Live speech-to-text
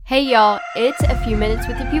Hey y'all, it's A Few Minutes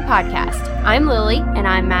with the Pew podcast. I'm Lily. And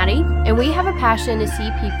I'm Maddie. And we have a passion to see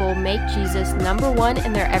people make Jesus number one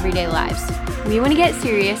in their everyday lives. We want to get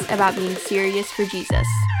serious about being serious for Jesus.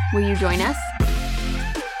 Will you join us?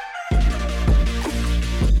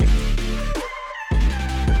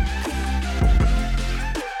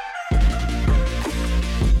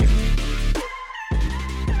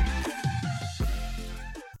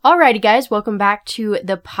 Alrighty guys, welcome back to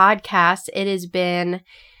the podcast. It has been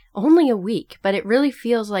only a week, but it really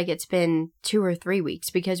feels like it's been 2 or 3 weeks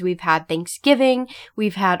because we've had Thanksgiving.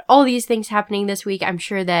 We've had all these things happening this week. I'm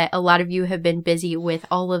sure that a lot of you have been busy with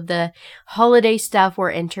all of the holiday stuff.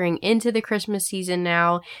 We're entering into the Christmas season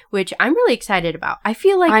now, which I'm really excited about. I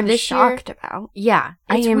feel like I'm this shocked year, about. Yeah,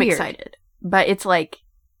 I am weird. excited, but it's like,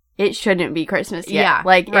 it shouldn't be Christmas yet. Yeah,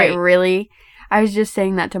 like right. It really, I was just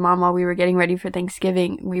saying that to Mom while we were getting ready for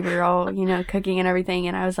Thanksgiving. We were all, cooking and everything,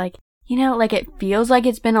 and I was like, it feels like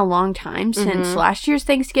it's been a long time since last year's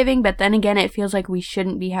Thanksgiving, but then again, it feels like we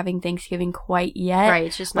shouldn't be having Thanksgiving quite yet. Right,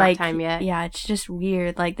 it's just not time yet. Yeah, it's just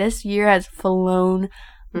weird. Like, this year has flown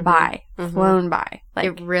by. Like,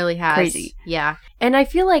 it really has. Crazy. Yeah. And I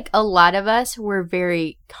feel like a lot of us were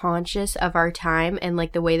very conscious of our time and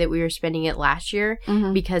like the way that we were spending it last year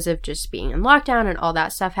because of just being in lockdown and all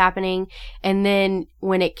that stuff happening. And then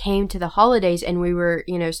when it came to the holidays and we were,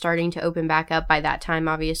 starting to open back up by that time,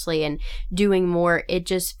 obviously, and doing more, it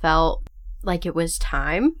just felt like it was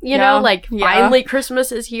time, finally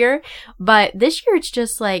Christmas is here. But this year it's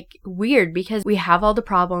just like weird because we have all the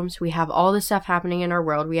problems, we have all the stuff happening in our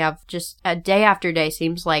world, we have just a day after day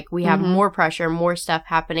seems like we have more pressure, more stuff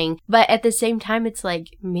happening. But at the same time, it's like,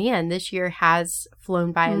 man, this year has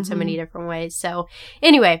flown by in so many different ways. So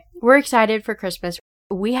anyway, we're excited for Christmas.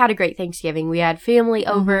 We had a great Thanksgiving. We had family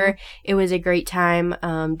over. It was a great time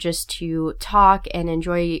just to talk and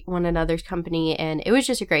enjoy one another's company. And it was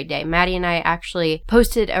just a great day. Maddie and I actually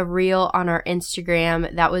posted a reel on our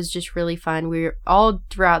Instagram. That was just really fun. We were all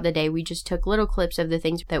throughout the day. We just took little clips of the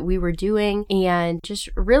things that we were doing and just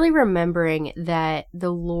really remembering that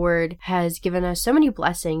the Lord has given us so many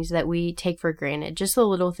blessings that we take for granted. Just the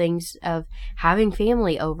little things of having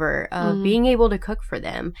family over, of being able to cook for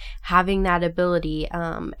them, having that ability,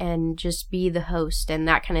 and just be the host and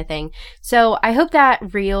that kind of thing. So I hope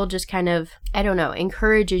that reel just kind of,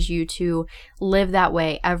 encourages you to live that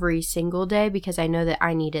way every single day because I know that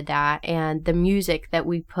I needed that. And the music that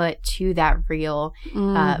we put to that reel,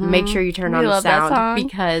 make sure you turn on the sound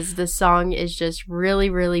because the song is just really,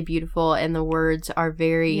 really beautiful and the words are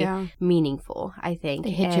very meaningful, I think.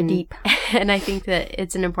 They hit you deep. And I think that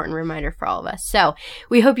it's an important reminder for all of us. So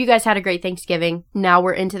we hope you guys had a great Thanksgiving. Now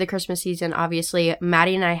we're into the Christmas season, obviously.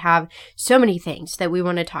 Maddie and I have so many things that we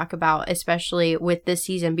want to talk about, especially with this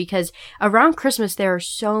season, because around Christmas, there are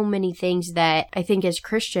so many things that I think as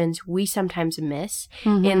Christians, we sometimes miss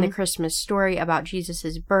in the Christmas story about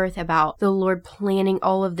Jesus's birth, about the Lord planning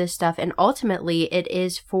all of this stuff. And ultimately, it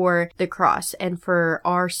is for the cross and for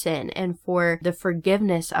our sin and for the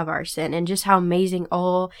forgiveness of our sin and just how amazing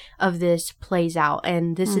all of this plays out.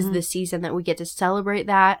 And this is the season that we get to celebrate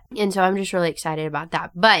that. And so I'm just really excited about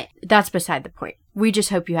that. But that's beside the point. We just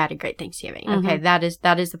hope you had a great Thanksgiving. Okay, that is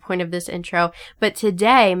the point of this intro. But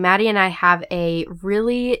today, Maddie and I have a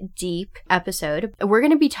really deep episode. We're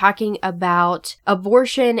going to be talking about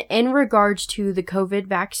abortion in regards to the COVID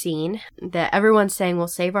vaccine that everyone's saying will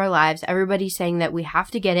save our lives. Everybody's saying that we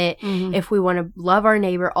have to get it if we want to love our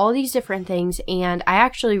neighbor, all these different things. And I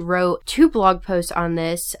actually wrote 2 blog posts on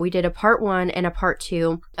this. We did a part 1 and a part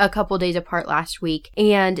 2 a couple days apart last week.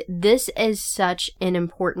 And this is such an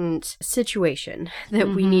important situation that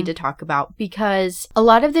we need to talk about because a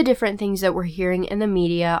lot of the different things that we're hearing in the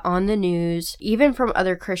media, on the news, even from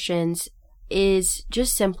other Christians, is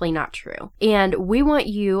just simply not true. And we want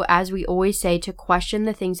you, as we always say, to question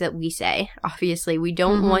the things that we say. Obviously, we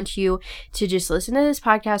don't want you to just listen to this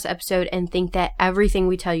podcast episode and think that everything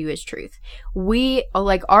we tell you is truth.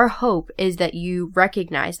 Our hope is that you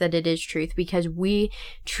recognize that it is truth because we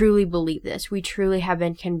truly believe this. We truly have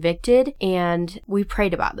been convicted and we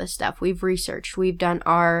prayed about this stuff. We've researched. We've done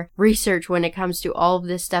our research when it comes to all of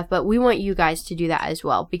this stuff, but we want you guys to do that as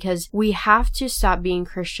well because we have to stop being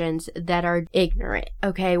Christians that are ignorant.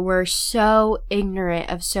 Okay, we're so ignorant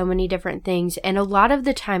of so many different things, and a lot of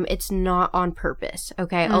the time it's not on purpose.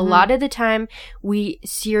 Okay, a lot of the time we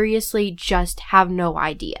seriously just have no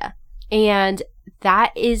idea. And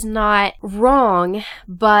that is not wrong,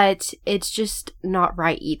 but it's just not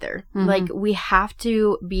right either. Mm-hmm. Like, we have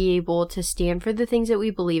to be able to stand for the things that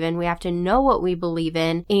we believe in. We have to know what we believe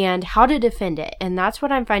in and how to defend it. And that's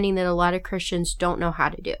what I'm finding that a lot of Christians don't know how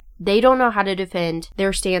to do. They don't know how to defend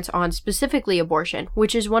their stance on specifically abortion,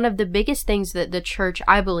 which is one of the biggest things that the church,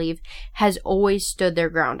 I believe, has always stood their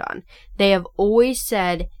ground on. They have always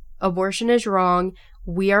said abortion is wrong.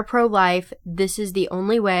 We are pro-life. This is the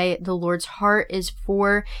only way. The Lord's heart is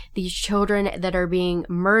for these children that are being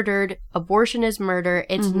murdered. Abortion is murder.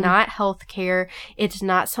 It's not health care. It's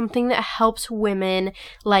not something that helps women.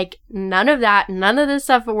 Like, none of that, none of the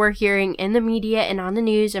stuff that we're hearing in the media and on the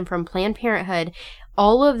news and from Planned Parenthood,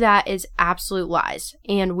 all of that is absolute lies.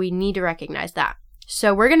 And we need to recognize that.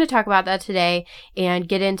 So we're going to talk about that today and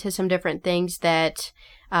get into some different things that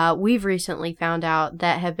we've recently found out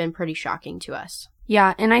that have been pretty shocking to us.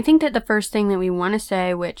 Yeah, and I think that the first thing that we want to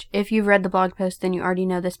say, which if you've read the blog post, then you already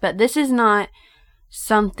know this, but this is not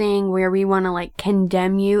something where we want to like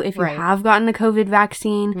condemn you if you have gotten the COVID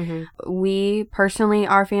vaccine. We personally,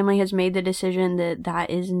 our family has made the decision that that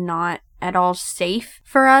is not at all safe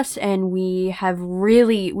for us, and we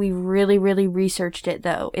really researched it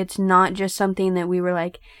though. It's not just something that we were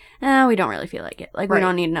like, we don't really feel like it. Like, we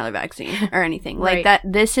don't need another vaccine or anything. Like that.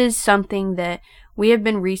 This is something that we have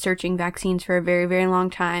been researching vaccines for a very, very long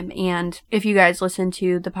time. And if you guys listen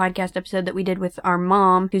to the podcast episode that we did with our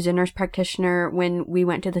mom, who's a nurse practitioner, when we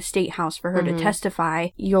went to the state house for her to testify,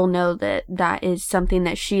 you'll know that that is something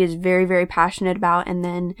that she is very, very passionate about. And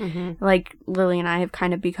then like Lily and I have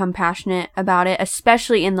kind of become passionate about it,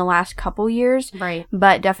 especially in the last couple years. Right.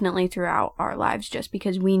 But definitely throughout our lives, just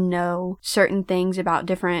because we know certain things about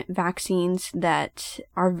different vaccines that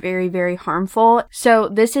are very, very harmful. So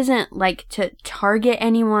this isn't like to target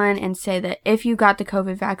anyone and say that if you got the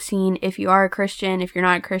COVID vaccine, if you are a Christian, if you're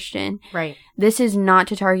not a Christian, this is not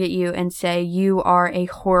to target you and say you are a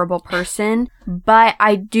horrible person. But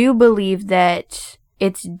I do believe that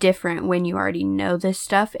it's different when you already know this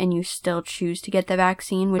stuff and you still choose to get the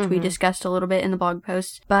vaccine, which we discussed a little bit in the blog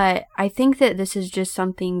post. But I think that this is just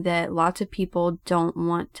something that lots of people don't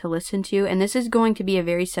want to listen to. And this is going to be a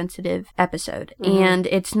very sensitive episode. And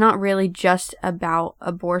it's not really just about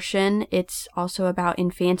abortion. It's also about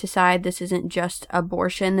infanticide. This isn't just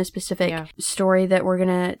abortion. The specific story that we're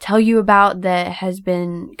going to tell you about that has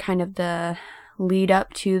been kind of the lead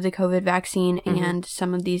up to the COVID vaccine, and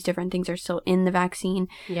some of these different things are still in the vaccine.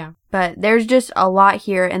 Yeah. But there's just a lot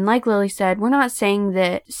here. And like Lily said, we're not saying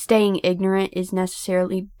that staying ignorant is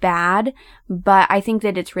necessarily bad, but I think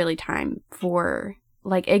that it's really time for,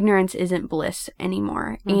 like, ignorance isn't bliss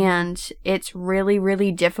anymore. And it's really,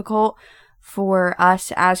 really difficult for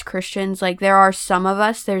us as Christians. Like, there are some of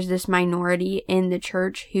us, there's this minority in the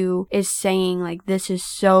church who is saying, like, this is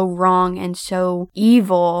so wrong and so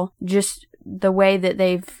evil, just the way that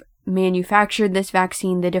they've manufactured this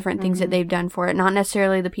vaccine, the different things that they've done for it. Not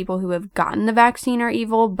necessarily the people who have gotten the vaccine are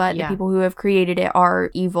evil, but the people who have created it are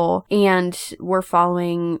evil. And we're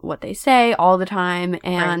following what they say all the time.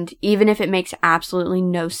 And even if it makes absolutely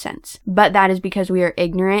no sense. But that is because we are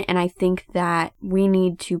ignorant. And I think that we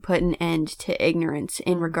need to put an end to ignorance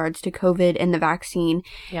in regards to COVID and the vaccine.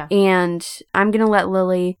 Yeah. And I'm going to let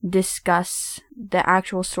Lily discuss the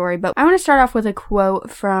actual story, but I want to start off with a quote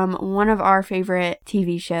from one of our favorite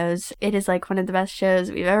TV shows. It is like one of the best shows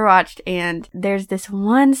we've ever watched, and there's this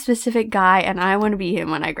one specific guy, and I want to be him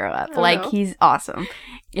when I grow up. He's awesome.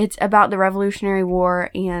 It's about the Revolutionary War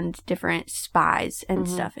and different spies and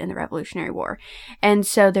stuff in the Revolutionary War. And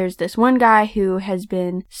so there's this one guy who has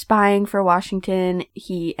been spying for Washington.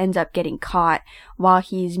 He ends up getting caught while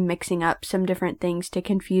he's mixing up some different things to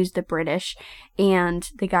confuse the British. And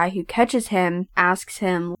the guy who catches him asks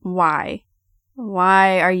him, why?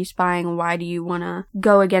 Why are you spying? Why do you want to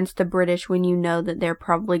go against the British when you know that they're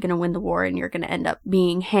probably going to win the war and you're going to end up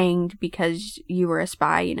being hanged because you were a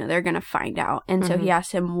spy? You know, they're going to find out. And so he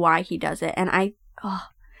asks him why he does it. And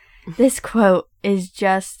this quote is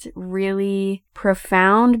just really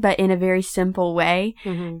profound, but in a very simple way.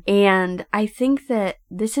 And I think that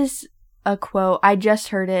this is a quote. I just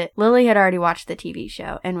heard it. Lily had already watched the TV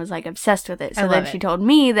show and was like obsessed with it. So then she told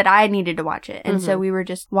me that I needed to watch it. And so we were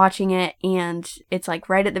just watching it, and it's like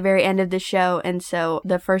right at the very end of the show. And so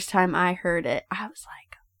the first time I heard it, I was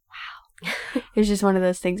like, wow. It's just one of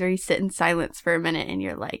those things where you sit in silence for a minute and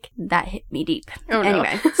you're like, that hit me deep. Oh,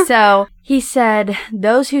 anyway, so he said,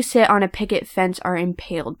 "Those who sit on a picket fence are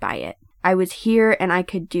impaled by it. I was here and I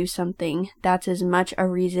could do something. That's as much a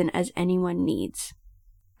reason as anyone needs."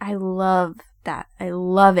 I love that. I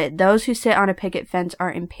love it. Those who sit on a picket fence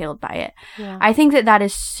are impaled by it. Yeah. I think that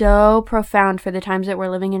is so profound for the times that we're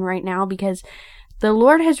living in right now, because the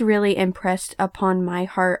Lord has really impressed upon my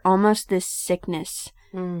heart almost this sickness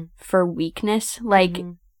for weakness. Like,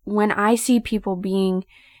 when I see people being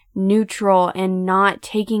neutral and not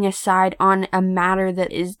taking a side on a matter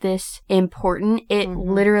that is this important, it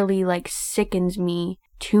literally like sickens me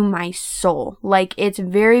to my soul. Like, it's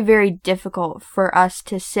very, very difficult for us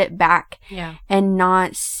to sit back and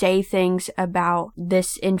not say things about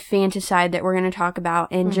this infanticide that we're going to talk about,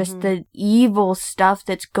 and just the evil stuff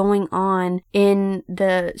that's going on in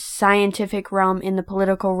the scientific realm, in the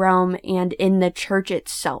political realm, and in the church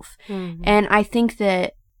itself. And I think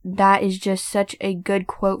that is just such a good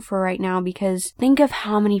quote for right now, because think of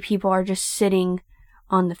how many people are just sitting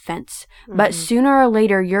on the fence. But sooner or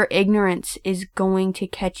later, your ignorance is going to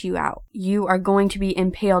catch you out. You are going to be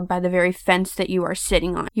impaled by the very fence that you are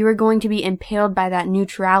sitting on. You are going to be impaled by that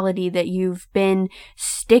neutrality that you've been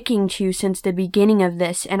sticking to since the beginning of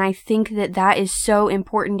this. And I think that is so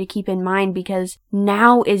important to keep in mind, because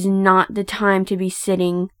now is not the time to be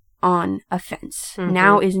sitting on a fence.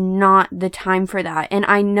 Now is not the time for that. And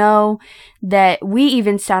I know that we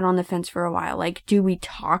even sat on the fence for a while. Like, do we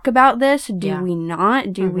talk about this? Do we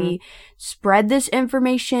not? Do we spread this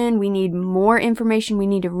information? We need more information. We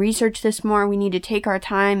need to research this more. We need to take our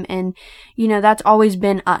time. And, you know, that's always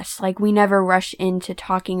been us. Like, we never rush into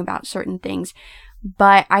talking about certain things.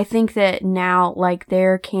 But I think that now, like,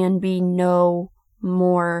 there can be no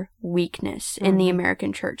more weakness in the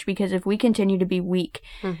American church, because if we continue to be weak,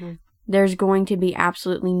 there's going to be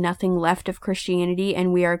absolutely nothing left of Christianity,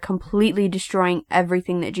 and we are completely destroying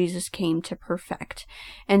everything that Jesus came to perfect.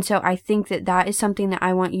 And so I think that is something that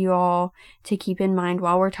I want you all to keep in mind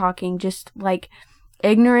while we're talking. Just like,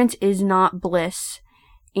 ignorance is not bliss,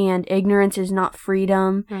 and ignorance is not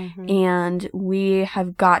freedom, and we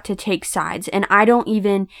have got to take sides. And I don't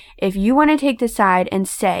even, if you want to take the side and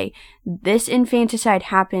say, this infanticide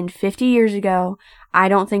happened 50 years ago, I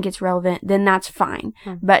don't think it's relevant, then that's fine.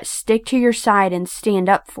 But stick to your side and stand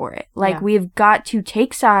up for it. Like, we've got to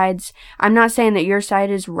take sides. I'm not saying that your side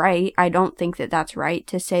is right. I don't think that that's right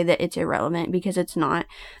to say that it's irrelevant, because it's not.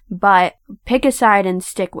 But pick a side and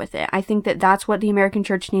stick with it. I think that that's what the American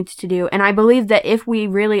church needs to do. And I believe that if we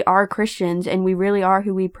really are Christians and we really are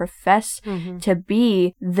who we profess to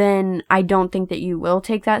be, then I don't think that you will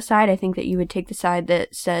take that side. I think that you would take the side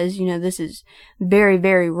that says, you know, this is very,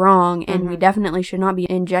 very wrong, and we definitely should not be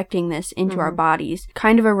injecting this into our bodies.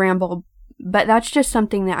 Kind of a ramble, but that's just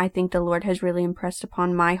something that I think the Lord has really impressed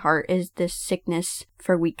upon my heart, is this sickness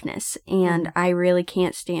for weakness. And I really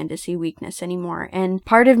can't stand to see weakness anymore. And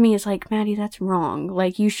part of me is like, Maddie, that's wrong.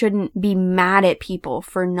 Like, you shouldn't be mad at people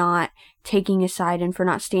for not taking a side and for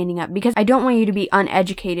not standing up, because I don't want you to be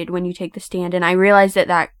uneducated when you take the stand. And I realize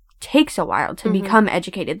that takes a while to become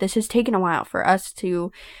educated. This has taken a while for us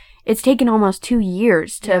to, it's taken almost 2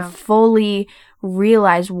 years to fully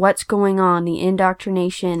realize what's going on, the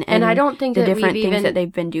indoctrination, and I don't think the different things that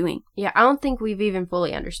they've been doing. Yeah, I don't think we've even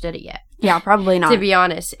fully understood it yet. Yeah, probably not. To be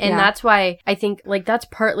honest. And that's why I think, like, that's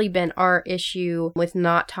partly been our issue with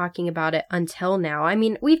not talking about it until now. I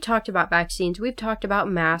mean, we've talked about vaccines, we've talked about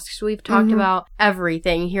masks, we've talked about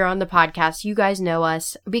everything here on the podcast. You guys know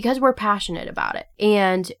us because we're passionate about it.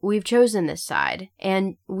 And we've chosen this side,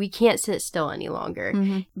 and we can't sit still any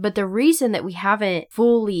longer. But the reason that we haven't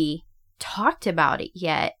fully talked about it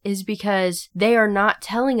yet is because they are not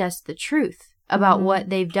telling us the truth about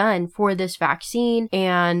what they've done for this vaccine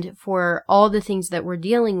and for all the things that we're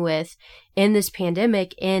dealing with in this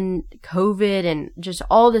pandemic, in COVID, and just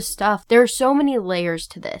all this stuff. There are so many layers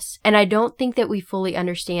to this, and I don't think that we fully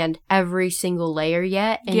understand every single layer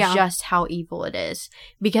yet, and just how evil it is.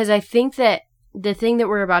 Because I think that the thing that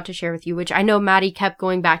we're about to share with you, which I know Maddie kept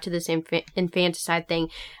going back to this infanticide thing.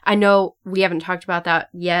 I know we haven't talked about that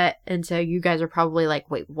yet. And so you guys are probably like,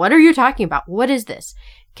 wait, what are you talking about? What is this?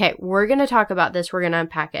 Okay, we're going to talk about this. We're going to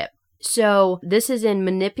unpack it. So this is in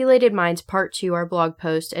Manipulated Minds Part 2, our blog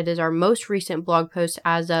post. It is our most recent blog post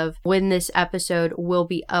as of when this episode will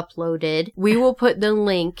be uploaded. We will put the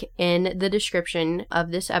link in the description of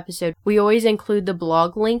this episode. We always include the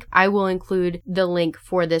blog link. I will include the link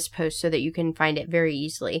for this post so that you can find it very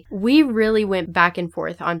easily. We really went back and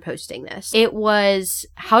forth on posting this. It was,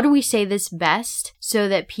 how do we say this best so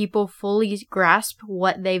that people fully grasp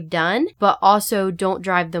what they've done, but also don't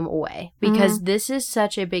drive them away? Because this is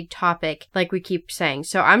such a big topic, like we keep saying.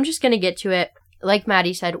 So I'm just going to get to it. Like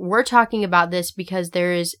Maddie said, we're talking about this because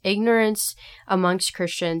there is ignorance amongst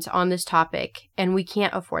Christians on this topic, and we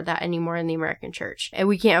can't afford that anymore in the American church. And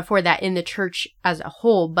we can't afford that in the church as a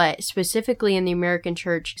whole, but specifically in the American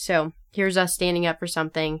church. So Here's us standing up for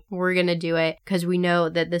something. We're going to do it because we know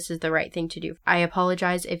that this is the right thing to do. I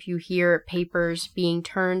apologize if you hear papers being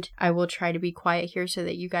turned. I will try to be quiet here so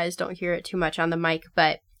that you guys don't hear it too much on the mic,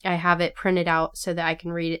 but I have it printed out so that I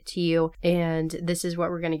can read it to you. And this is what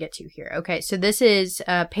we're going to get to here. Okay, so this is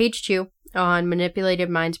page 2 on Manipulated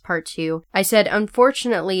Minds Part 2. I said,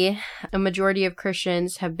 unfortunately, a majority of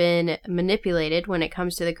Christians have been manipulated when it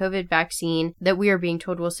comes to the COVID vaccine that we are being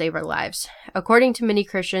told will save our lives. According to many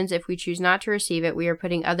Christians, if we choose not to receive it, we are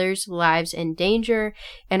putting others' lives in danger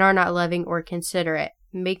and are not loving or considerate.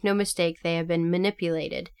 Make no mistake, they have been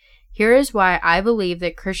manipulated. Here is why I believe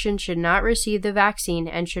that Christians should not receive the vaccine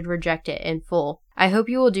and should reject it in full. I hope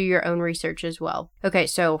you will do your own research as well. Okay,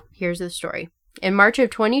 so here's the story. In March of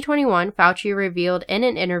 2021, Fauci revealed in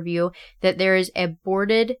an interview that there is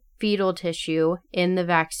aborted fetal tissue in the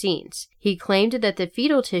vaccines. He claimed that the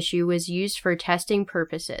fetal tissue was used for testing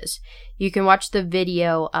purposes. You can watch the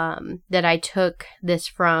video that I took this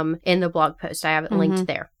from in the blog post. I have it linked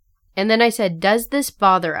there. And then I said, does this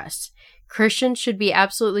bother us? Christians should be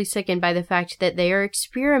absolutely sickened by the fact that they are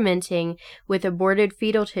experimenting with aborted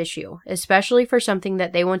fetal tissue, especially for something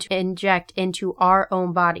that they want to inject into our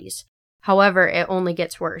own bodies. However, it only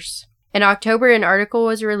gets worse. In October, an article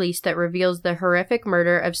was released that reveals the horrific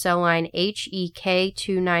murder of cell line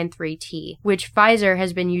HEK293T, which Pfizer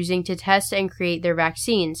has been using to test and create their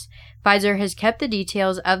vaccines. Pfizer has kept the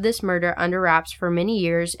details of this murder under wraps for many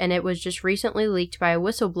years, and it was just recently leaked by a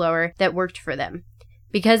whistleblower that worked for them.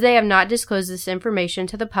 Because they have not disclosed this information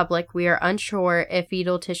to the public, we are unsure if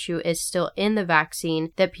fetal tissue is still in the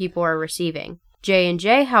vaccine that people are receiving.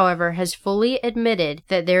 J&J, however, has fully admitted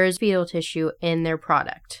that there is fetal tissue in their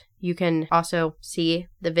product. You can also see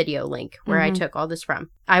the video link where I took all this from.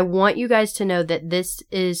 I want you guys to know that this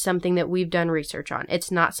is something that we've done research on.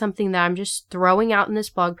 It's not something that I'm just throwing out in this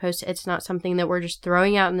blog post. It's not something that we're just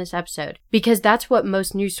throwing out in this episode. Because that's what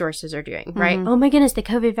most news sources are doing, right? Oh my goodness, the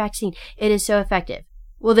COVID vaccine, it is so effective.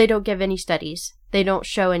 Well, they don't give any studies. They don't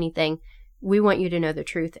show anything. We want you to know the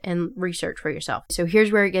truth and research for yourself. So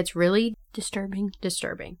here's where it gets really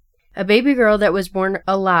disturbing. A baby girl that was born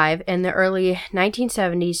alive in the early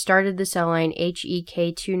 1970s started the cell line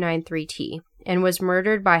HEK293T and was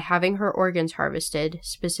murdered by having her organs harvested,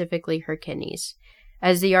 specifically her kidneys.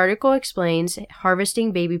 As the article explains,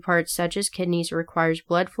 harvesting baby parts such as kidneys requires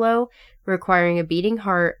blood flow, requiring a beating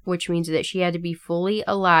heart, which means that she had to be fully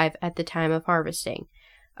alive at the time of harvesting.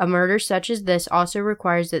 A murder such as this also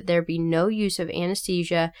requires that there be no use of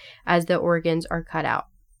anesthesia as the organs are cut out.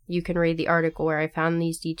 You can read the article where I found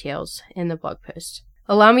these details in the blog post.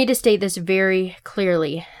 Allow me to state this very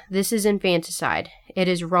clearly. This is infanticide. It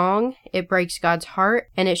is wrong, it breaks God's heart,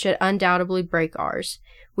 and it should undoubtedly break ours.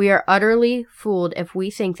 We are utterly fooled if we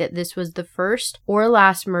think that this was the first or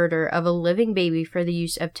last murder of a living baby for the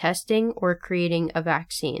use of testing or creating of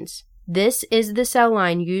vaccines. This is the cell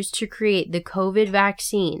line used to create the COVID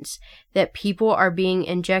vaccines that people are being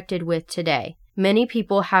injected with today. Many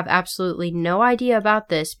people have absolutely no idea about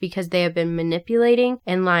this because they have been manipulating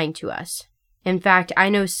and lying to us. In fact, I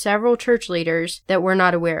know several church leaders that were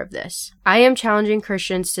not aware of this. I am challenging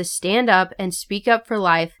Christians to stand up and speak up for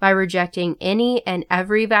life by rejecting any and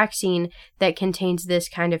every vaccine that contains this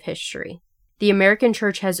kind of history. The American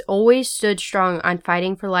church has always stood strong on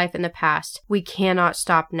fighting for life in the past. We cannot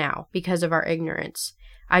stop now because of our ignorance.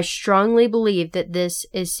 I strongly believe that this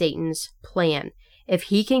is Satan's plan. If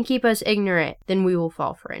he can keep us ignorant, then we will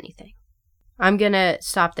fall for anything. I'm going to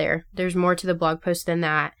stop there. There's more to the blog post than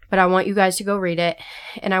that, but I want you guys to go read it,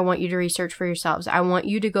 and I want you to research for yourselves. I want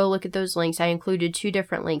you to go look at those links. I included 2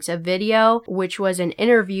 different links. A video, which was an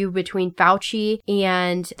interview between Fauci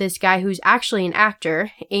and this guy who's actually an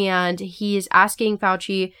actor, and he is asking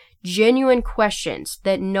Fauci genuine questions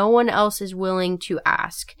that no one else is willing to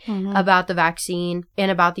ask about the vaccine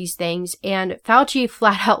and about these things. And Fauci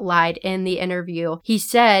flat out lied in the interview. He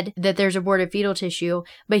said that there's aborted fetal tissue,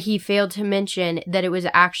 but he failed to mention that it was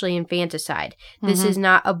actually infanticide. This is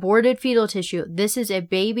not aborted fetal tissue. This is a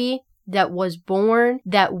baby that was born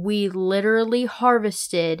that we literally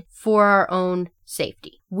harvested for our own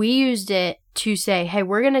safety. We used it to say, hey,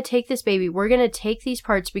 we're going to take this baby, we're going to take these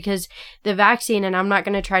parts because the vaccine, and I'm not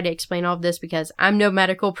going to try to explain all of this because I'm no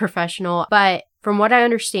medical professional, but from what I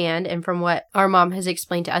understand and from what our mom has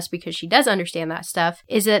explained to us, because she does understand that stuff,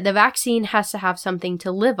 is that the vaccine has to have something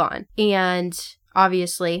to live on. And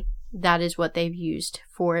obviously, that is what they've used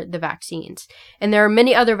for the vaccines. And there are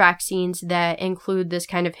many other vaccines that include this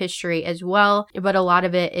kind of history as well, but a lot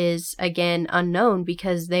of it is, again, unknown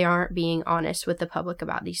because they aren't being honest with the public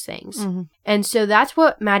about these things. Mm-hmm. And so that's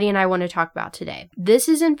what Maddie and I want to talk about today. This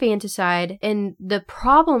is infanticide, and the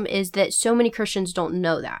problem is that so many Christians don't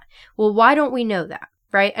know that. Well, why don't we know that?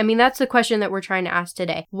 Right? I mean, that's the question that we're trying to ask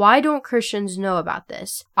today. Why don't Christians know about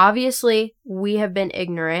this? Obviously, we have been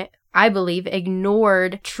ignorant. I believe,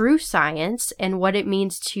 ignored true science and what it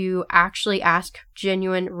means to actually ask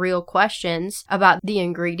genuine, real questions about the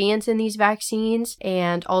ingredients in these vaccines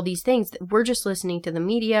and all these things. We're just listening to the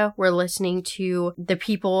media. We're listening to the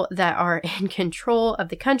people that are in control of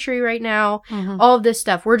the country right now. Mm-hmm. All of this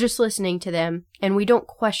stuff, we're just listening to them, and we don't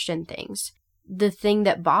question things. The thing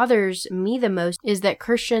that bothers me the most is that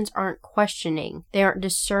Christians aren't questioning. They aren't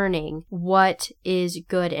discerning what is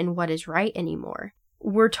good and what is right anymore.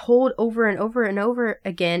 We're told over and over and over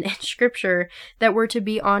again in scripture that we're to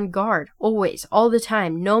be on guard always, all the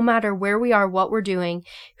time, no matter where we are, what we're doing,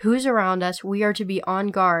 who's around us. We are to be on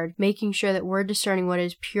guard, making sure that we're discerning what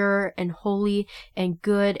is pure and holy and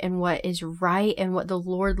good and what is right and what the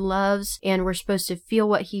Lord loves. And we're supposed to feel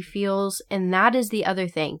what he feels. And that is the other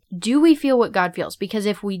thing. Do we feel what God feels? Because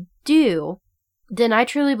if we do, then I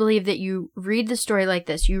truly believe that you read the story like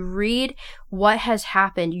this. You read what has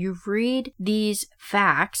happened. You read these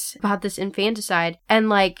facts about this infanticide, and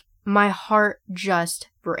my heart just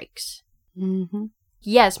breaks. Mm-hmm.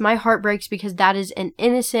 Yes, my heart breaks because that is an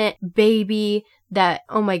innocent baby that,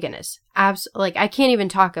 oh my goodness, I can't even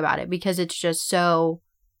talk about it because it's just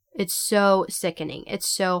it's so sickening. It's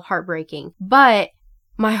so heartbreaking. But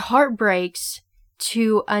my heart breaks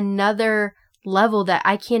to another level that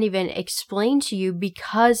I can't even explain to you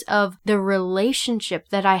because of the relationship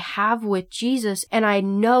that I have with Jesus. And I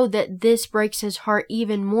know that this breaks his heart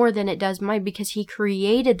even more than it does mine because he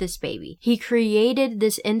created this baby. He created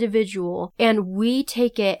this individual, and we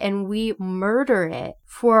take it and we murder it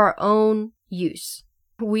for our own use.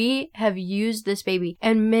 We have used this baby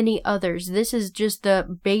and many others. This is just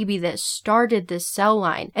the baby that started this cell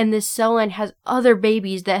line. And this cell line has other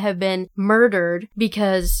babies that have been murdered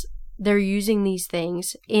because they're using these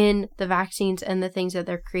things in the vaccines and the things that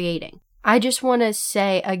they're creating. I just want to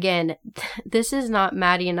say again, this is not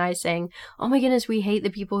Maddie and I saying, oh my goodness, we hate the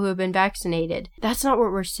people who have been vaccinated. That's not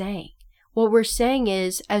what we're saying. What we're saying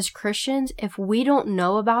is, as Christians, if we don't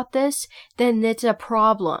know about this, then it's a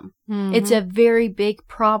problem. Mm-hmm. It's a very big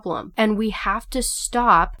problem. And we have to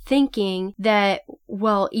stop thinking that,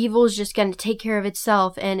 well, evil is just going to take care of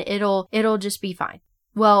itself and it'll just be fine.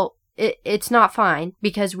 Well, it's not fine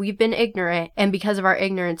because we've been ignorant, and because of our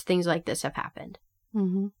ignorance, things like this have happened.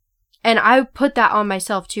 Mm-hmm. And I put that on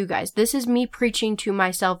myself too, guys. This is me preaching to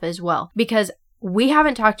myself as well, because we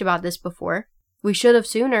haven't talked about this before. We should have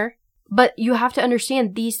sooner, but you have to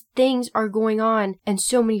understand these things are going on and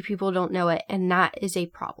so many people don't know it, and that is a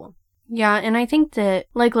problem. Yeah, and I think that,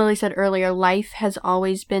 like Lily said earlier, life has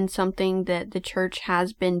always been something that the church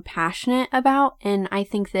has been passionate about, and I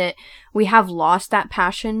think that we have lost that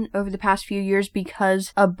passion over the past few years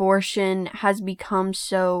because abortion has become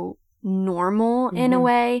so normal in a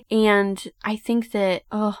way, and I think that,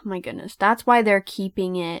 oh my goodness, that's why they're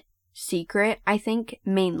keeping it secret, I think,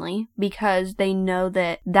 mainly, because they know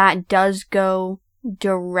that that does go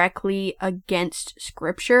directly against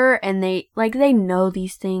scripture, and they know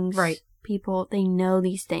these things. Right. People, they know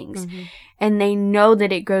these things. Mm-hmm. And they know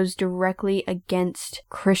that it goes directly against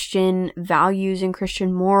Christian values and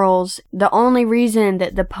Christian morals. The only reason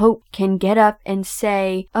that the Pope can get up and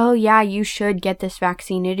say, oh yeah, you should get this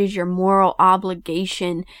vaccine, it is your moral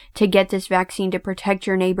obligation to get this vaccine to protect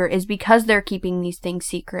your neighbor, is because they're keeping these things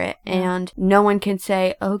secret. Yeah. And no one can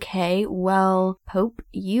say, okay, well, Pope,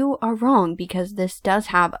 you are wrong because this does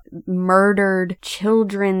have murdered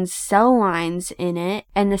children's cell lines in it,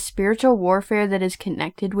 and the spiritual warfare that is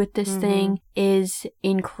connected with this thing is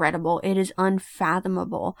incredible. It is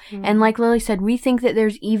unfathomable. And like Lily said, we think that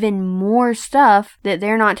there's even more stuff that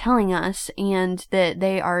they're not telling us and that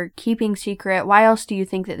they are keeping secret. Why else do you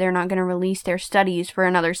think that they're not going to release their studies for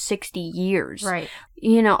another 60 years? Right.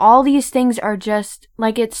 You know, all these things are just,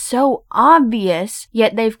 it's so obvious,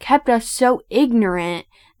 yet they've kept us so ignorant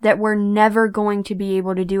that we're never going to be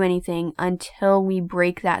able to do anything until we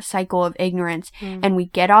break that cycle of ignorance and we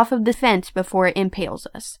get off of the fence before it impales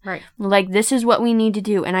us. Right. This is what we need to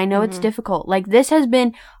do. And I know it's difficult. This has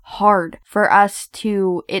been hard for us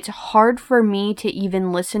to, it's hard for me to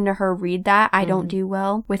even listen to her read that. I don't do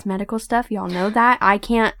well with medical stuff. Y'all know that. I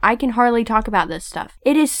can hardly talk about this stuff.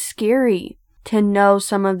 It is scary to know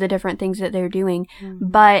some of the different things that they're doing,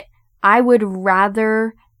 but I would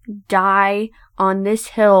rather die on this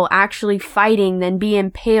hill actually fighting than be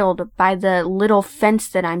impaled by the little fence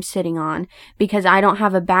that I'm sitting on because I don't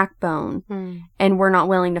have a backbone and we're not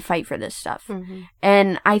willing to fight for this stuff.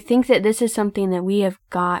 And I think that this is something that we have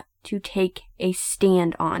got to take a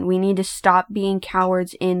stand on. We need to stop being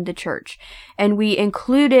cowards in the church. And we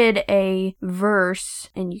included a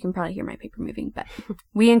verse, and you can probably hear my paper moving, but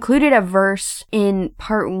we included a verse in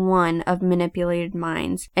part 1 of Manipulated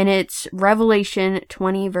Minds, and it's Revelation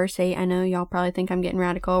 20 verse 8. I know y'all probably think I'm getting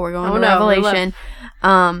radical. We're going to Revelation.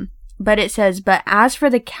 But it says, "But as for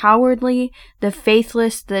the cowardly, the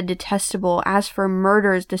faithless, the detestable, as for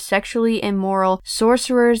murderers, the sexually immoral,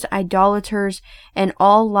 sorcerers, idolaters, and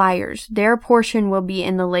all liars, their portion will be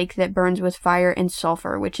in the lake that burns with fire and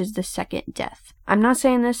sulfur, which is the second death." I'm not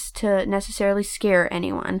saying this to necessarily scare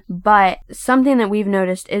anyone, but something that we've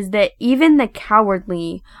noticed is that even the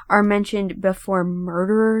cowardly are mentioned before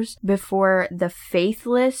murderers, before the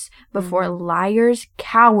faithless, before liars.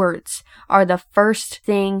 Cowards are the first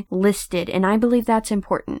thing listed, and I believe that's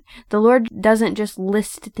important. The Lord doesn't just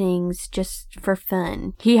list things just for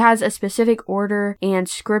fun. He has a specific order, and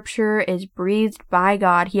Scripture is breathed by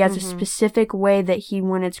God. He has a specific way that He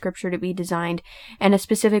wanted Scripture to be designed, and a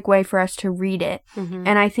specific way for us to read it.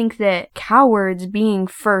 And I think that cowards being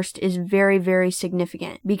first is very, very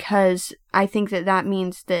significant, because I think that that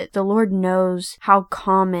means that the Lord knows how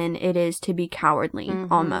common it is to be cowardly,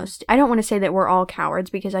 almost. I don't want to say that we're all cowards,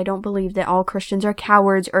 because I don't believe that all Christians are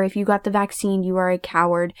cowards, or if you got the vaccine, you are a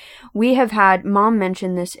coward. We have had, Mom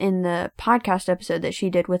mentioned this in the podcast episode that she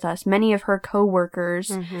did with us. Many of her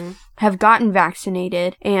co-workers have gotten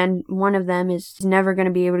vaccinated, and one of them is never going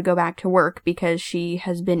to be able to go back to work because she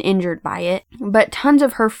has been injured by it. But tons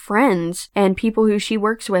of her friends and people who she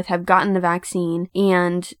works with have gotten the vaccine,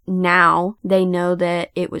 and now they know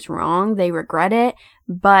that it was wrong. They regret it,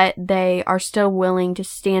 but they are still willing to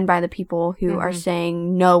stand by the people who are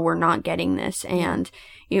saying, no, we're not getting this, and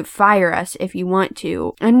you fire us if you want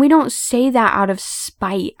to. And we don't say that out of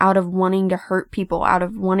spite, out of wanting to hurt people, out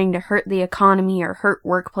of wanting to hurt the economy or hurt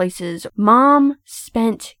workplaces. Mom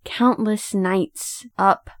spent countless nights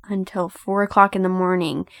up until 4 o'clock in the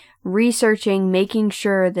morning researching, making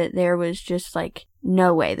sure that there was just like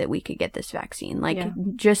no way that we could get this vaccine.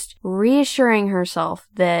 Just reassuring herself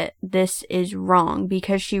that this is wrong,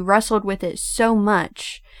 because she wrestled with it so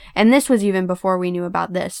much. And this was even before we knew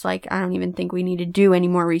about this. I don't even think we need to do any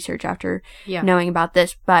more research after knowing about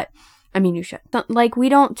this, but I mean, you should. We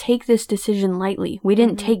don't take this decision lightly. We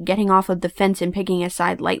didn't take getting off of the fence and picking a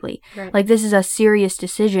side lightly. Right. This is a serious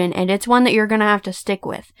decision, and it's one that you're going to have to stick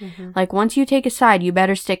with. Once you take a side, you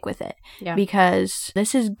better stick with it. Yeah. Because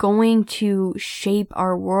this is going to shape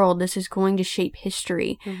our world. This is going to shape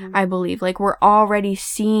history, I believe. We're already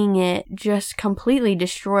seeing it just completely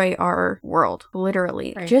destroy our world,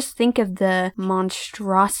 literally. Right. Just think of the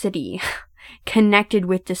monstrosity connected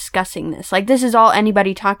with discussing this. This is all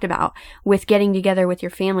anybody talked about with getting together with your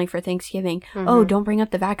family for Thanksgiving. Oh, don't bring up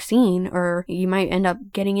the vaccine, or you might end up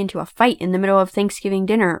getting into a fight in the middle of Thanksgiving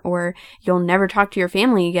dinner, or you'll never talk to your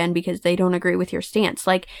family again because they don't agree with your stance.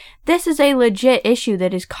 This is a legit issue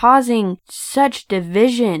that is causing such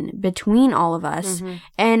division between all of us.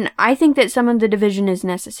 And I think that some of the division is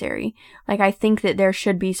necessary. I think that there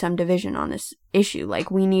should be some division on this issue.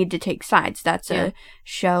 We need to take sides. That's a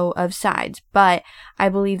show of sides. But I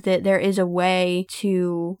believe that there is a way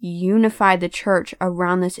to unify the church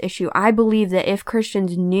around this issue. I believe that if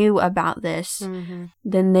Christians knew about this,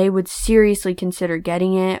 then they would seriously consider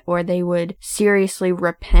getting it, or they would seriously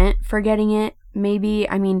repent for getting it. Maybe,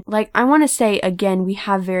 I want to say, again, we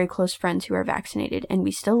have very close friends who are vaccinated, and we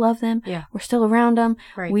still love them. Yeah. We're still around them.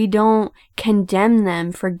 Right. We don't condemn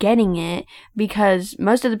them for getting it, because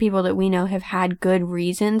most of the people that we know have had good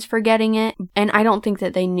reasons for getting it, and I don't think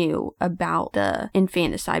that they knew about the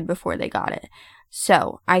infanticide before they got it.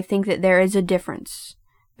 So, I think that there is a difference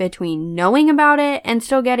between knowing about it and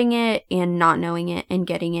still getting it, and not knowing it and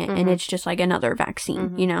getting it, and it's just like another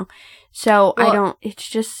vaccine, you know? So, it's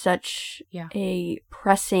just such a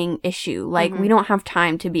pressing issue. We don't have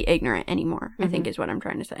time to be ignorant anymore, I think is what I'm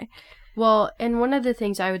trying to say. Well, and one of the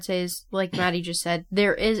things I would say is, like Maddie just said,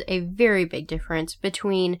 there is a very big difference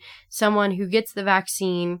between someone who gets the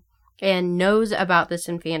vaccine and knows about this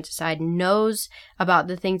infanticide, knows about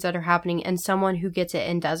the things that are happening, and someone who gets it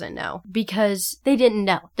and doesn't know, because they didn't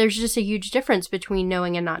know. There's just a huge difference between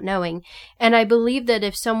knowing and not knowing. And I believe that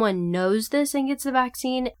if someone knows this and gets the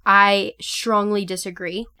vaccine, I strongly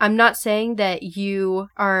disagree. I'm not saying that you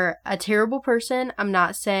are a terrible person. I'm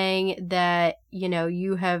not saying that,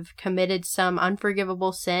 you have committed some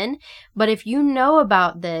unforgivable sin. But if you know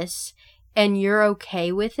about this and you're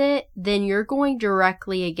okay with it, then you're going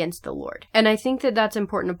directly against the Lord. And I think that that's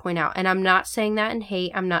important to point out. And I'm not saying that in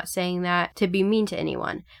hate. I'm not saying that to be mean to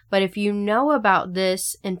anyone. But if you know about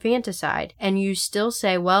this infanticide and you still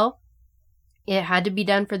say, well, it had to be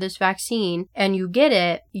done for this vaccine, and you get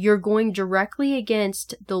it, you're going directly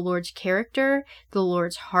against the Lord's character, the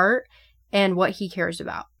Lord's heart, and what he cares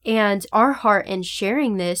about. And our heart in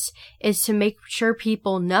sharing this is to make sure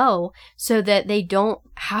people know so that they don't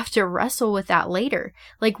have to wrestle with that later.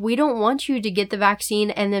 Like, we don't want you to get the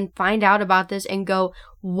vaccine and then find out about this and go,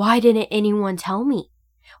 why didn't anyone tell me?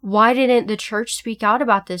 Why didn't the church speak out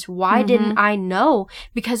about this? Why didn't I know?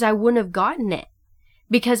 Because I wouldn't have gotten it.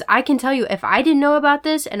 Because I can tell you, if I didn't know about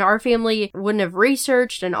this and our family wouldn't have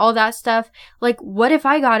researched and all that stuff, like, what if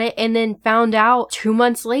I got it and then found out 2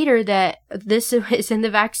 months later that this is in the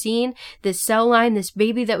vaccine, this cell line, this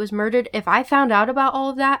baby that was murdered? If I found out about all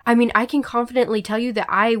of that, I mean, I can confidently tell you that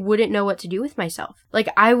I wouldn't know what to do with myself. Like,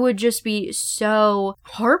 I would just be so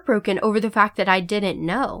heartbroken over the fact that I didn't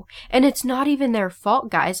know. And it's not even their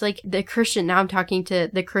fault, guys. Like, now I'm talking to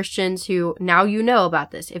the Christians who, now you know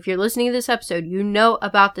about this. If you're listening to this episode, you know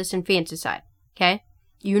about this infanticide, okay?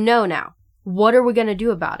 You know now. What are we going to do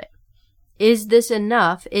about it? Is this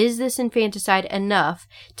enough? Is this infanticide enough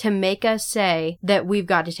to make us say that we've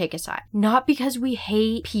got to take a side? Not because we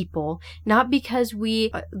hate people, not because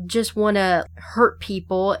we just want to hurt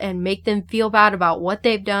people and make them feel bad about what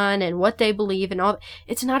they've done and what they believe and all.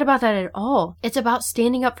 It's not about that at all. It's about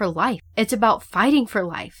standing up for life. It's about fighting for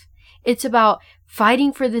life. It's about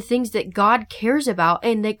fighting for the things that God cares about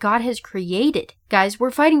and that God has created. Guys, we're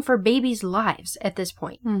fighting for babies' lives at this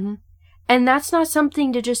point. And that's not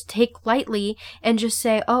something to just take lightly and just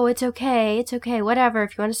say, oh, it's okay, whatever,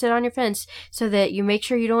 if you want to sit on your fence so that you make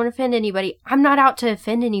sure you don't offend anybody. I'm not out to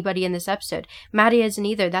offend anybody in this episode. Maddie isn't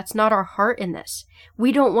either. That's not our heart in this.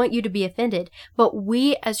 We don't want you to be offended, but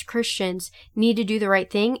we as Christians need to do the right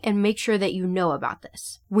thing and make sure that you know about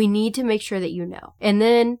this. We need to make sure that you know. And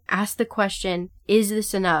then ask the question, is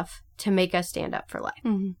this enough to make us stand up for life?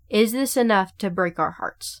 Is this enough to break our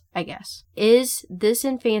hearts, I guess? Is this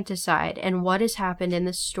infanticide and what has happened in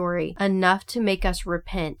this story enough to make us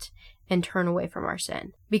repent and turn away from our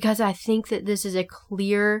sin? Because I think that this is a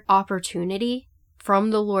clear opportunity from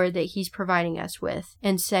the Lord that he's providing us with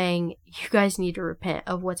and saying, you guys need to repent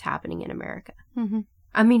of what's happening in America.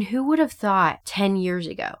 I mean, who would have thought 10 years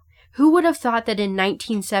ago? Who would have thought that in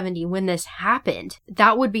 1970, when this happened,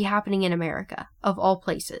 that would be happening in America, of all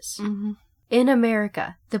places? In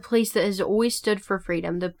America, the place that has always stood for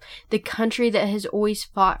freedom, the country that has always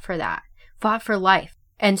fought for that, fought for life,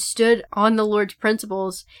 and stood on the Lord's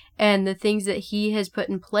principles and the things that he has put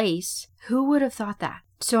in place. Who would have thought that?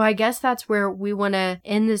 So I guess that's where we want to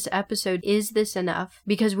end this episode. Is this enough?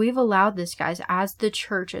 Because we've allowed this, guys, as the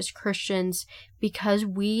church, as Christians, because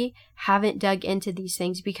we haven't dug into these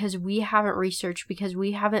things, because we haven't researched, because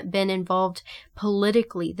we haven't been involved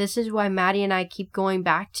politically. This is why Maddie and I keep going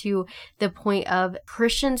back to the point of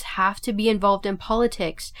Christians have to be involved in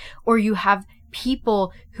politics, or you have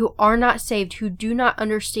people who are not saved, who do not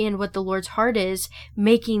understand what the Lord's heart is,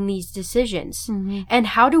 making these decisions. And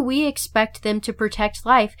how do we expect them to protect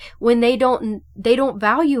life when they don't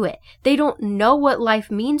value it? They don't know what life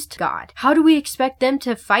means to God. How do we expect them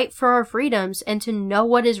to fight for our freedoms and to know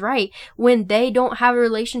what is right when they don't have a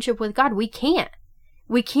relationship with God? We can't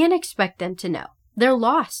expect them to know. They're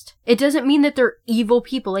lost. It doesn't mean that they're evil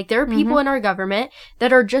people. Like, there are people in our government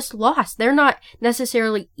that are just lost. They're not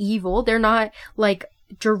necessarily evil. They're not, like,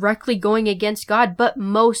 directly going against God, but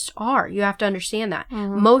most are. You have to understand that.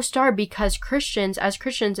 Most are, because as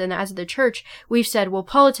Christians and as the church, we've said, well,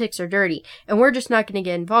 politics are dirty, and we're just not going to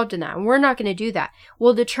get involved in that, and we're not going to do that.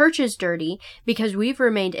 Well, the church is dirty because we've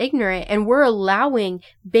remained ignorant, and we're allowing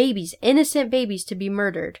babies, innocent babies, to be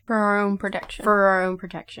murdered. For our own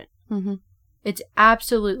protection. It's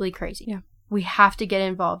absolutely crazy. Yeah. We have to get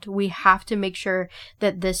involved. We have to make sure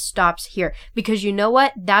that this stops here. Because you know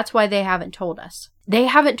what? That's why they haven't told us. They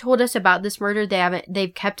haven't told us about this murder.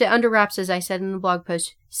 They've kept it under wraps, as I said in the blog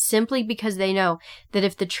post, simply because they know that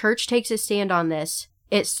if the church takes a stand on this,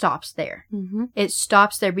 it stops there. It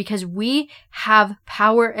stops there, because we have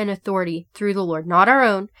power and authority through the Lord, not our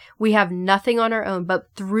own. We have nothing on our own,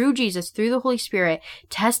 but through Jesus, through the Holy Spirit,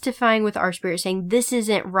 testifying with our spirit, saying, this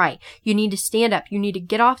isn't right. You need to stand up. You need to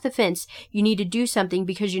get off the fence. You need to do something,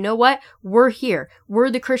 because you know what? We're here. We're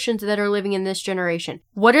the Christians that are living in this generation.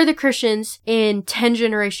 What are the Christians in 10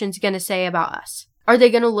 generations going to say about us? Are they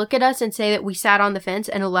going to look at us and say that we sat on the fence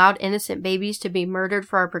and allowed innocent babies to be murdered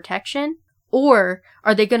for our protection? Or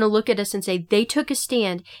are they going to look at us and say they took a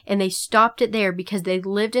stand and they stopped it there because they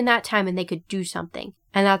lived in that time and they could do something?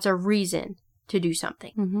 And that's a reason to do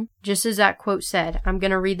something. Mm-hmm. Just as that quote said, I'm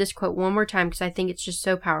going to read this quote one more time because I think it's just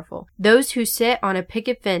so powerful. Those who sit on a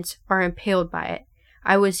picket fence are impaled by it.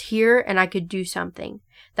 I was here and I could do something.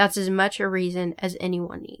 That's as much a reason as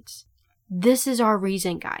anyone needs. This is our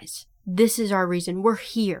reason, guys. This is our reason. We're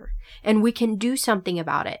here and we can do something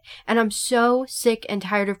about it. And I'm so sick and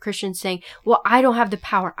tired of Christians saying, well, I don't have the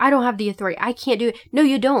power. I don't have the authority. I can't do it. No,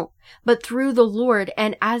 you don't. But through the Lord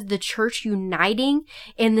and as the church uniting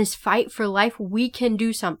in this fight for life, we can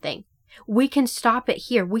do something. We can stop it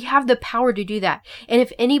here. We have the power to do that. And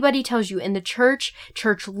if anybody tells you in the church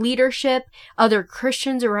leadership, other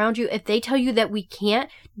Christians around you, if they tell you that we can't,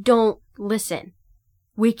 don't listen.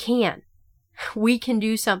 We can. We can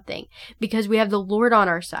do something because we have the Lord on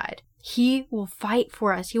our side. He will fight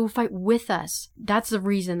for us. He will fight with us. That's the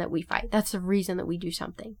reason that we fight. That's the reason that we do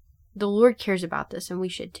something. The Lord cares about this and we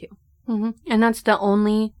should too. Mm-hmm. And that's the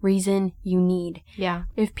only reason you need. Yeah.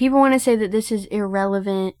 If people want to say that this is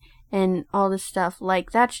irrelevant and all this stuff,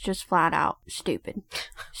 like, that's just flat out stupid.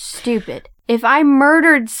 Stupid. If I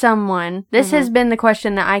murdered someone, this has been the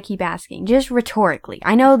question that I keep asking, just rhetorically.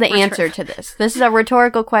 I know the answer to this. This is a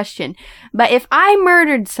rhetorical question. But if I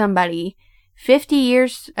murdered somebody 50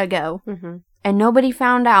 years ago and nobody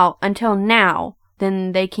found out until now,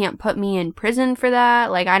 then they can't put me in prison for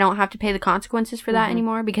that. Like, I don't have to pay the consequences for that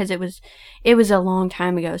anymore because it was a long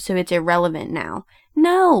time ago, so it's irrelevant now.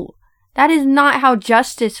 No. That is not how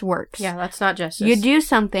justice works. Yeah, that's not justice. You do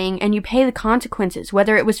something and you pay the consequences,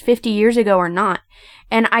 whether it was 50 years ago or not.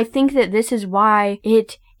 And I think that this is why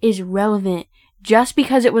it is relevant. Just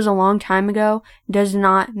because it was a long time ago does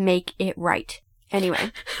not make it right.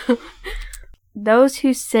 Anyway, those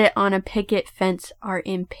who sit on a picket fence are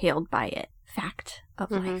impaled by it. Fact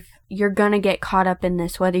of life. You're gonna get caught up in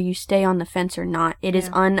this whether you stay on the fence or not. It is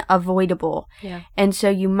unavoidable. Yeah. And so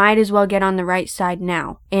you might as well get on the right side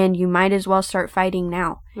now. And you might as well start fighting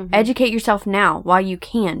now. Educate yourself now while you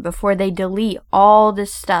can before they delete all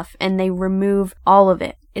this stuff and they remove all of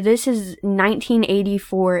it. This is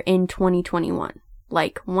 1984 in 2021.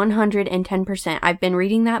 Like 110%. I've been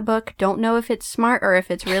reading that book. Don't know if it's smart or if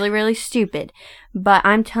it's really, really stupid. But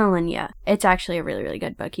I'm telling you, it's actually a really, really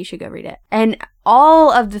good book. You should go read it. And all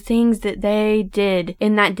of the things that they did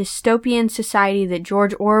in that dystopian society that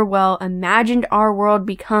George Orwell imagined our world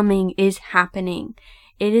becoming is happening.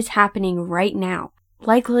 It is happening right now.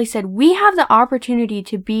 Like Lily said, we have the opportunity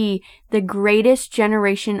to be the greatest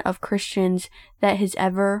generation of Christians that has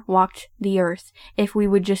ever walked the earth if we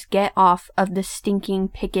would just get off of the stinking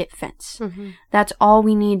picket fence. That's all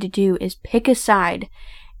we need to do is pick a side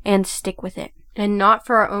and stick with it. And not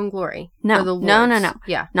for our own glory. No, no.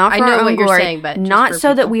 Yeah. Not for I know our own what glory. you're saying, but not so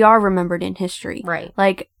people. that we are remembered in history. Right.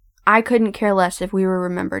 Like, I couldn't care less if we were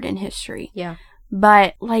remembered in history. Yeah.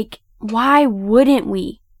 But, like, why wouldn't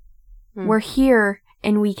we? We're here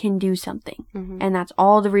and we can do something. And that's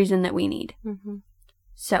all the reason that we need.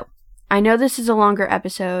 So, I know this is a longer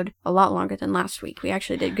episode, a lot longer than last week. We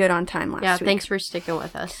actually did good on time last week. Yeah, thanks for sticking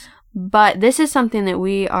with us. But this is something that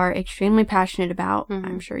we are extremely passionate about.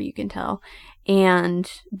 I'm sure you can tell.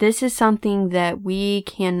 And this is something that we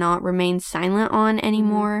cannot remain silent on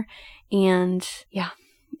anymore. And yeah,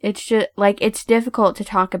 it's just like, it's difficult to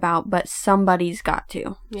talk about, but somebody's got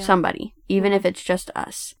to. Yeah. Somebody, even if it's just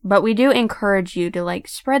us. But we do encourage you to like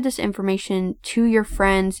spread this information to your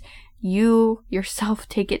friends. You yourself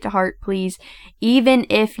take it to heart, please. Even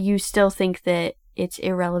if you still think that it's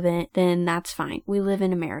irrelevant, then that's fine. We live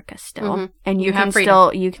in America still. And you can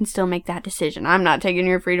still make that decision. I'm not taking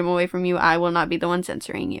your freedom away from you. I will not be the one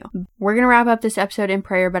censoring you. We're going to wrap up this episode in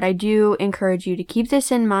prayer, but I do encourage you to keep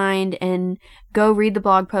this in mind and go read the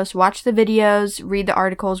blog post, watch the videos, read the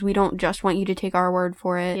articles. We don't just want you to take our word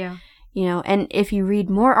for it. Yeah. You know, and if you read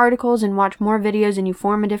more articles and watch more videos and you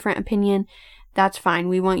form a different opinion, that's fine.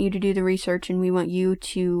 We want you to do the research and we want you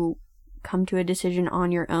to come to a decision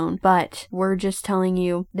on your own. But we're just telling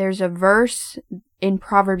you, there's a verse in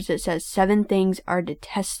Proverbs that says 7 things are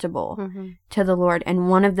detestable to the Lord, and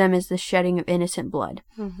one of them is the shedding of innocent blood.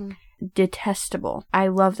 Detestable. I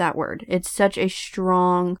love that word. It's such a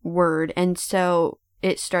strong word. And so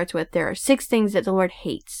it starts with, there are 6 things that the Lord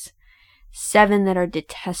hates, 7 that are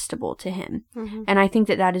detestable to him. And I think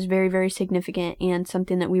that that is very, very significant and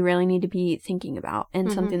something that we really need to be thinking about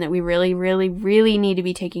and something that we really, really, really need to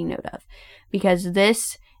be taking note of, because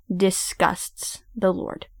this disgusts the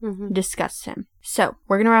Lord, disgusts him. So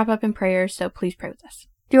we're going to wrap up in prayer. So please pray with us.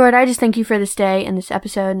 Dear Lord, I just thank you for this day and this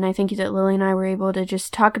episode, and I thank you that Lily and I were able to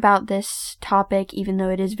just talk about this topic, even though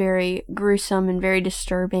it is very gruesome and very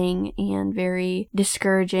disturbing and very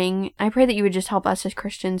discouraging. I pray that you would just help us as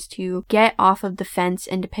Christians to get off of the fence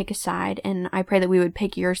and to pick a side, and I pray that we would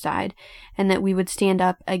pick your side, and that we would stand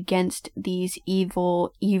up against these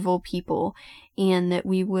evil, evil people, and that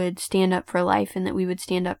we would stand up for life, and that we would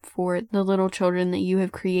stand up for the little children that you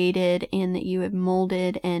have created and that you have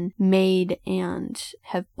molded and made and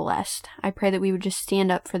have blessed. I pray that we would just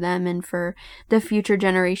stand up for them and for the future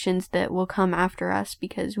generations that will come after us,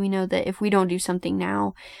 because we know that if we don't do something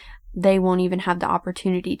now, they won't even have the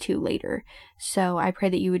opportunity to later. So I pray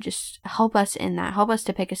that you would just help us in that. Help us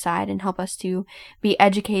to pick a side and help us to be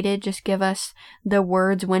educated. Just give us the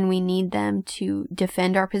words when we need them to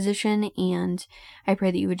defend our position. And I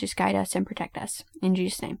pray that you would just guide us and protect us. In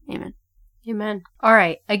Jesus' name, amen. Amen. All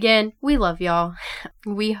right. Again, we love y'all.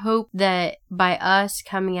 We hope that by us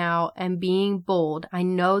coming out and being bold, I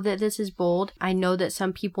know that this is bold. I know that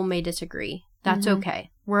some people may disagree. That's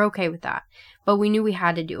okay. We're okay with that. But we knew we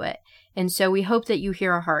had to do it. And so we hope that you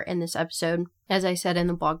hear our heart in this episode. As I said in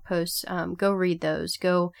the blog posts, go read those.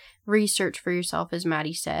 Go research for yourself, as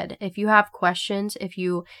Maddie said. If you have questions, if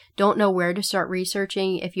you don't know where to start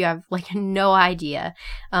researching, if you have no idea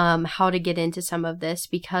how to get into some of this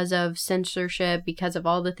because of censorship, because of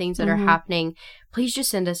all the things that are happening, please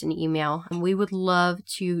just send us an email. And we would love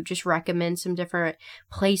to just recommend some different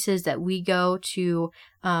places that we go to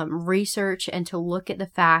research and to look at the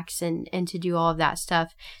facts and to do all of that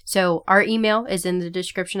stuff. So our email is in the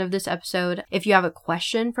description of this episode. If you have a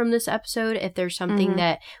question from this episode, if there's something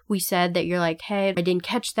that we said that you're like, hey, I didn't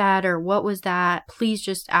catch that, or what was that, please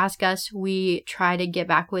just ask us. We try to get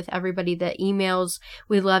back with everybody that emails.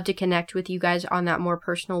 We love to connect with you guys on that more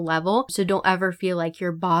personal level. So don't ever feel like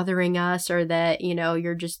you're bothering us or that,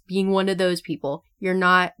 you're just being one of those people. You're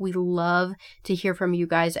not. We love to hear from you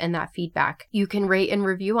guys and that feedback. You can rate and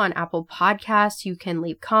review on Apple Podcasts. You can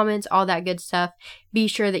leave comments, all that good stuff. Be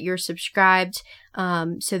sure that you're subscribed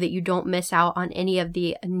so that you don't miss out on any of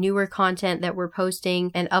the newer content that we're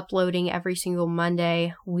posting and uploading every single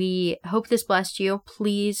Monday. We hope this blessed you.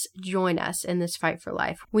 Please join us in this fight for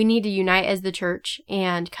life. We need to unite as the church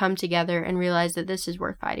and come together and realize that this is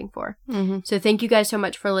worth fighting for. So thank you guys so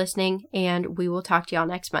much for listening, and we will talk to y'all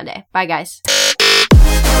next Monday. Bye, guys.